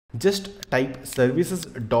Just type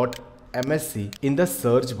services.msc in the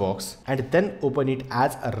search box and then open it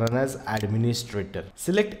as a run as administrator.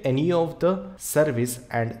 Select any of the service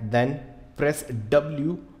and then press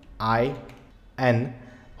WIN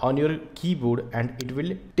on your keyboard and it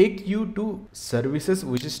will take you to services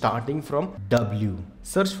which is starting from W.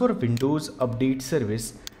 Search for Windows Update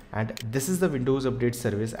Service, and this is the Windows Update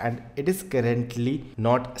Service and it is currently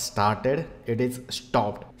not started, it is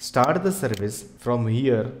stopped. Start the service from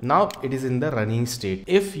here. Now it is in the running state.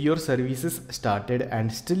 If your service is started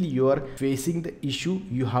and still you are facing the issue,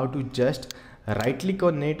 you have to just right click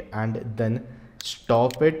on it and then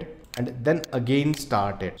stop it and then again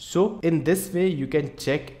start it. So in this way you can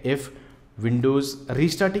check if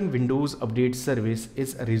restarting Windows Update Service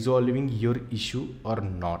is resolving your issue or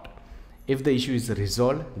not. If the issue is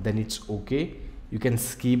resolved, then it's okay, you can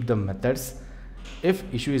skip the methods. If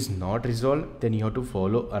issue is not resolved, then you have to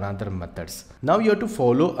follow another methods. Now you have to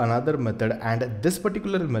follow another method, and this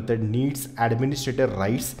particular method needs administrator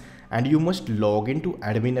rights and you must log into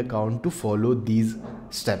admin account to follow these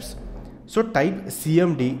steps. So type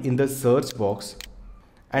CMD in the search box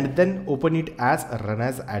and then open it as run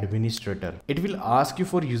as administrator. It will ask you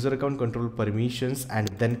for user account control permissions and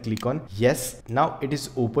then click on yes. Now it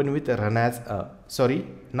is open with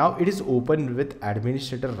now it is open with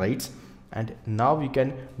administrator rights, and now we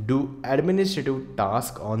can do administrative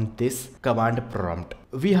task on this command prompt.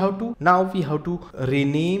 We have to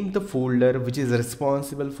rename the folder which is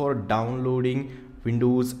responsible for downloading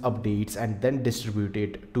Windows updates and then distribute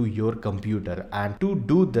it to your computer. And to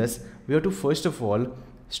do this, we have to first of all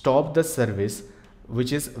stop the service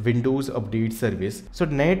which is Windows Update Service. So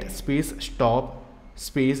net space stop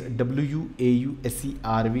space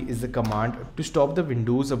WAUSERV is the command to stop the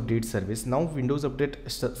Windows Update Service. Now Windows Update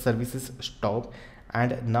Service is stopped,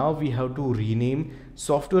 and now we have to rename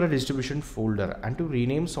software distribution folder. And to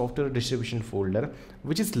rename software distribution folder,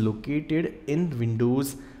 which is located in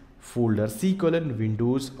Windows folder,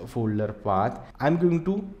 Windows folder path, I'm going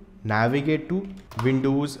to navigate to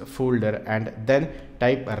Windows folder and then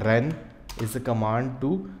type run is the command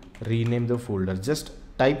to rename the folder. Just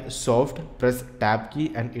type soft, press tab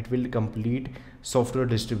key and it will complete software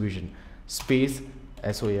distribution space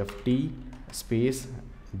SOFT space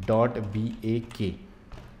 .BAK.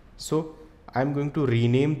 So I'm going to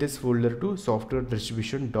rename this folder to software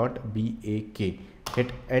distribution.BAK.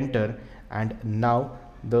 Hit enter and now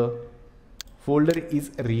the folder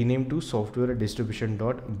is renamed to software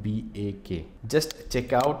distribution.BAK. Just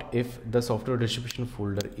check out if the software distribution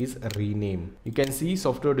folder is renamed. You can see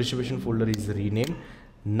software distribution folder is renamed.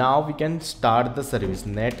 Now we can start the service.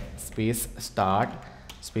 Net space start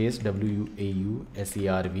space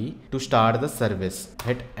WAUSERV to start the service.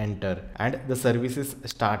 Hit enter and the service is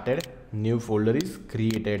started. New folder is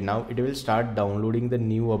created. Now it will start downloading the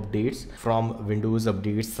new updates from Windows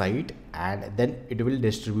Update site and then it will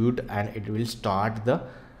distribute and it will start the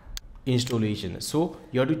installation. So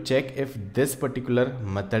you have to check if this particular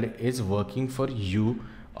method is working for you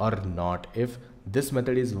or not. If this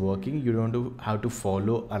method is working, you don't have to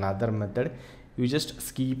follow another method, you just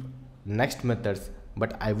skip next methods.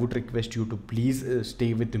 But I would request you to please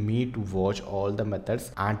stay with me to watch all the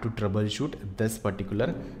methods and to troubleshoot this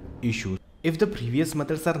particular issue. If the previous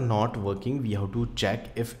methods are not working, we have to check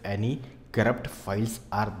if any corrupt files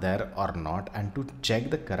are there or not, and to check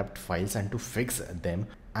the corrupt files and to fix them,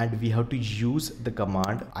 and we have to use the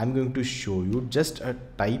command I'm going to show you. Just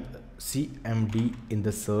type CMD in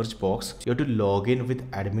the search box. You have to log in with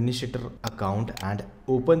administrator account and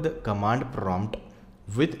open the command prompt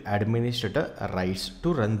with administrator rights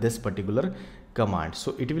to run this particular command.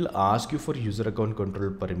 So it will ask you for user account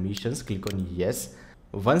control permissions. Click on yes.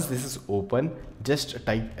 Once this is open, just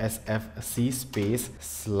type SFC space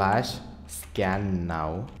 / scan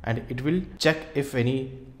now and it will check if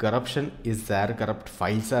any corruption is there, corrupt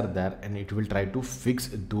files are there, and it will try to fix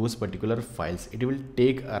those particular files. It will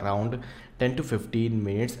take around 10 to 15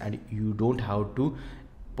 minutes and you don't have to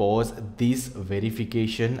pause this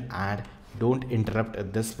verification and don't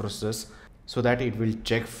interrupt this process, so that it will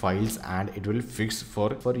check files and it will fix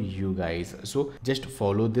for you guys. So just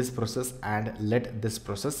follow this process and let this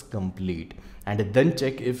process complete and then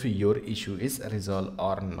check if your issue is resolved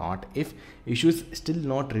or not. If issue is still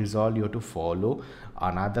not resolved, you have to follow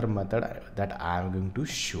another method that I am going to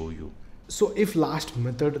show you. So if last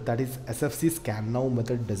method, that is SFC scan now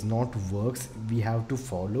method, does not works, we have to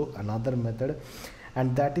follow another method,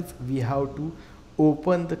 and that is we have to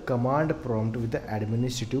open the command prompt with the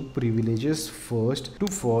administrative privileges first to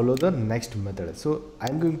follow the next method. So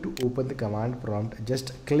I'm going to open the command prompt.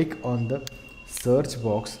 Just click on the search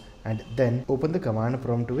box and then open the command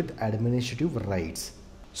prompt with administrative rights.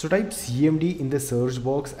 So type cmd in the search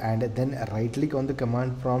box and then right click on the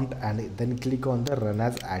command prompt and then click on the run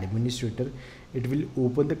as administrator. It will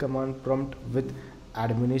open the command prompt with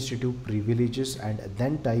administrative privileges and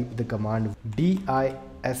then type the command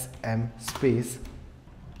dism space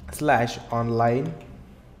 /online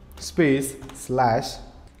space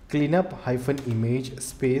 /cleanup -image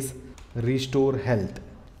space restore health.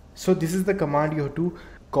 So this is the command you have to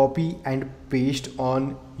copy and paste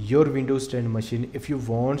on your Windows 10 machine. If you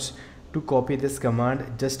want to copy this command,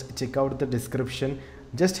 just check out the description,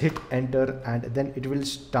 just hit enter and then it will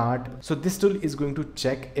start. So this tool is going to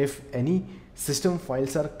check if any system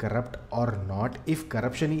files are corrupt or not. If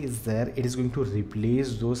corruption is there, it is going to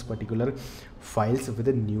replace those particular files with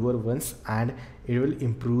the newer ones and it will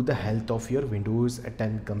improve the health of your Windows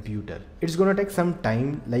 10 computer. It's gonna take some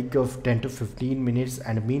time, like of 10 to 15 minutes,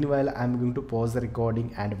 and meanwhile I'm going to pause the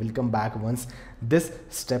recording and we'll come back once this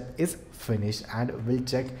step is finished and we'll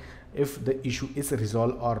check if the issue is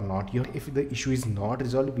resolved or not. If the issue is not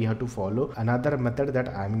resolved, we have to follow another method that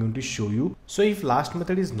I'm going to show you. So if last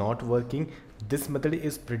method is not working, this method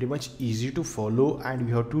is pretty much easy to follow and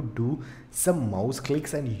you have to do some mouse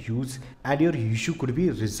clicks and your issue could be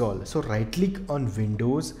resolved. So right click on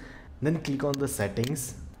Windows, then click on the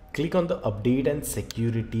settings, click on the update and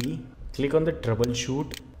security, click on the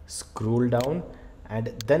troubleshoot, scroll down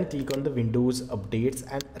and then click on the Windows updates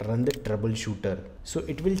and run the troubleshooter. So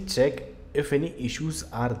it will check if any issues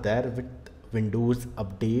are there with Windows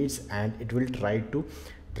updates and it will try to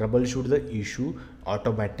troubleshoot the issue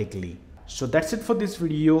automatically. So that's it for this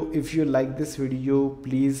video. If you like this video,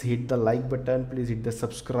 please hit the like button, please hit the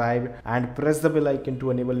subscribe and press the bell icon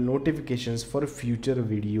to enable notifications for future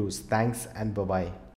videos. Thanks and bye bye.